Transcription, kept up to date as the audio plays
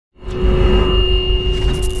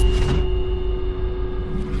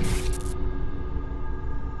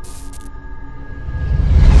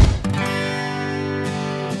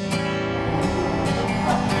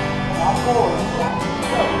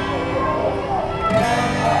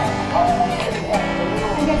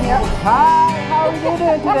Hi, how are you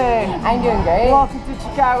doing today? I'm doing great. Welcome to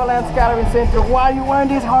Chicagoland Skydiving Center. Why are you wearing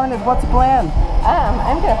this harness? What's the plan?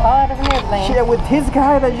 I'm gonna fall out of an airplane. Yeah, with his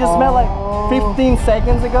guy that you just met like 15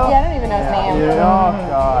 seconds ago? Yeah, I don't even know his name. Yeah. Oh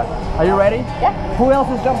God. Are you ready? Yeah. Who else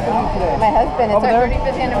is jumping with you today? My husband. It's Over our there?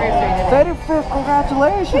 35th anniversary today. 35th,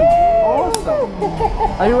 congratulations. Awesome.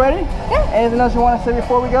 Are you ready? Yeah. Anything else you want to say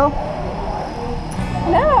before we go?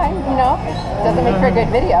 No, it doesn't make for a good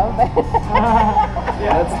video, but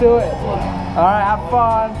Let's do it. All right, have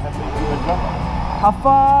fun. Have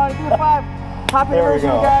fun. Give me a 5. Happy anniversary,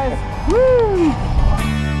 guys. Woo!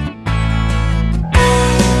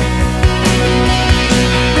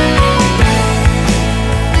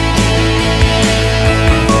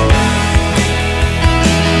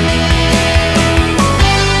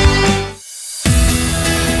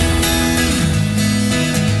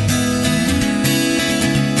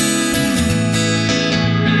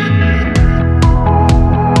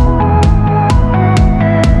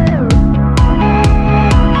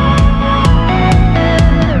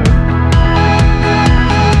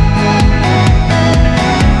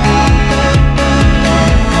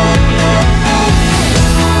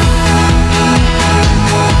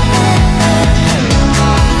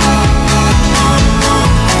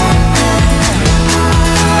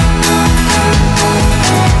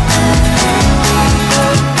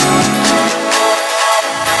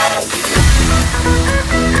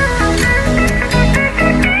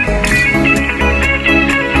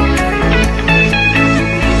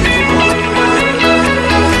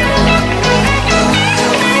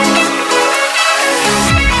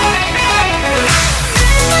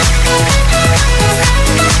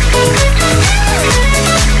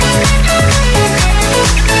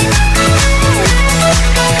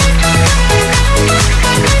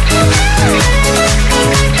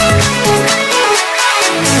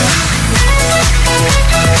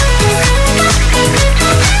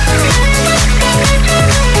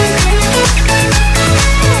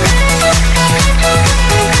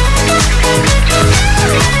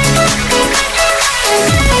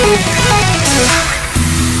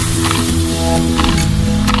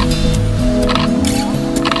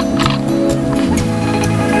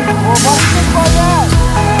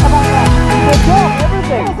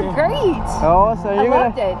 Oh, so you're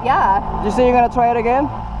loved it, yeah. You say you're gonna try it again?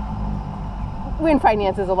 When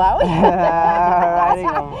finances allow.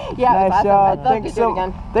 Alrighty. Yeah, nice awesome. shot. I'd love to do it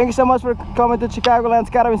again. Thank you so much for coming to Chicagoland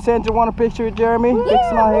Skydiving Center. Want a picture with Jeremy? Big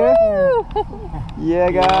smile here. Yeah,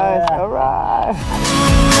 guys. All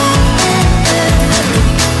right.